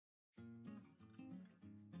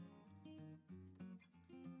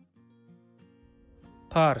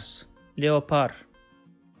Pars, Leopard.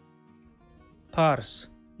 Pars,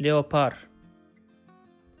 Leopard.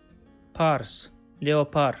 Pars,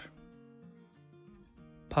 Leopard.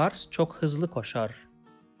 Pars çok hızlı koşar.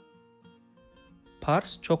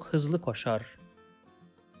 Pars çok hızlı koşar.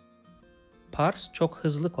 Pars çok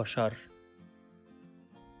hızlı koşar.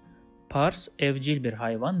 Pars evcil bir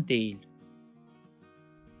hayvan değil.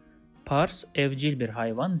 Pars evcil bir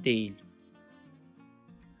hayvan değil.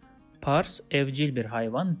 Pars evcil bir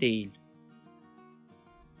hayvan değil.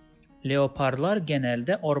 Leoparlar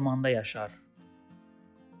genelde ormanda yaşar.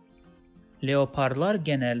 Leoparlar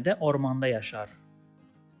genelde ormanda yaşar.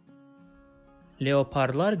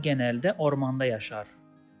 Leoparlar genelde ormanda yaşar.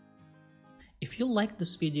 If you like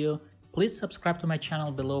this video, please subscribe to my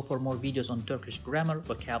channel below for more videos on Turkish grammar,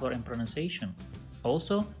 vocabulary, and pronunciation.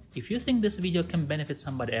 Also, if you think this video can benefit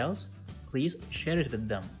somebody else, please share it with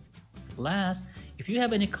them. Last, if you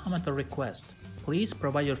have any comment or request, please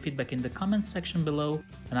provide your feedback in the comment section below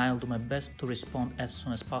and I'll do my best to respond as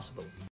soon as possible.